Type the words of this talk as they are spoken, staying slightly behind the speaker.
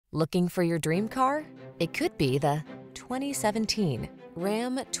Looking for your dream car? It could be the 2017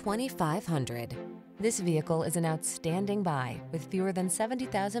 Ram 2500. This vehicle is an outstanding buy with fewer than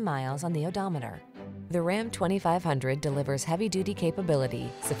 70,000 miles on the odometer. The Ram 2500 delivers heavy-duty capability,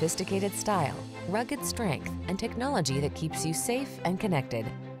 sophisticated style, rugged strength, and technology that keeps you safe and connected.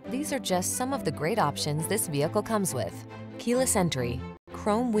 These are just some of the great options this vehicle comes with: keyless entry,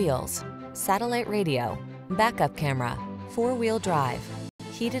 chrome wheels, satellite radio, backup camera, four-wheel drive,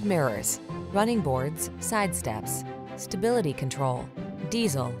 heated mirrors, running boards, side steps, stability control,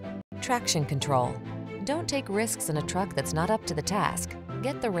 diesel, traction control. Don't take risks in a truck that's not up to the task.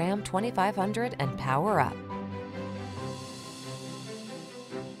 Get the Ram 2500 and power up.